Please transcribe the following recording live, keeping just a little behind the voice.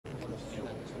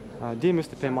Dear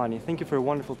Mr. Peimani, thank you for a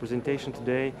wonderful presentation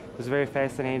today. It was very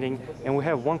fascinating, and we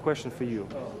have one question for you.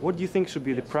 What do you think should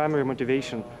be the primary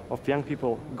motivation of young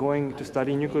people going to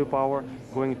study nuclear power,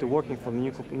 going to working for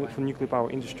the nuclear power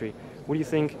industry? What do you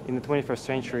think in the 21st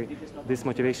century this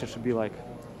motivation should be like?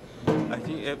 I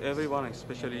think everyone,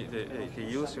 especially the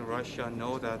youth in Russia,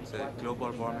 know that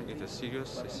global warming is a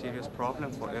serious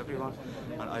problem for everyone,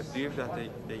 and I believe that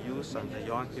the youth and the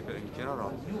young people in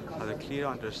general have a clear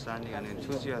understanding and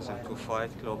enthusiasm to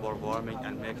fight global warming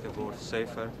and make the world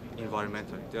safer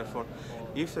environmentally. Therefore,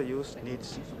 if the youth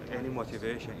needs any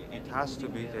motivation, it has to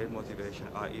be their motivation,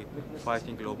 i.e.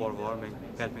 fighting global warming,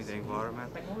 helping the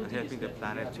environment, and helping the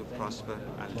planet to prosper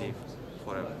and live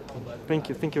forever. Thank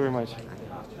you very much.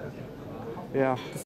 Yeah.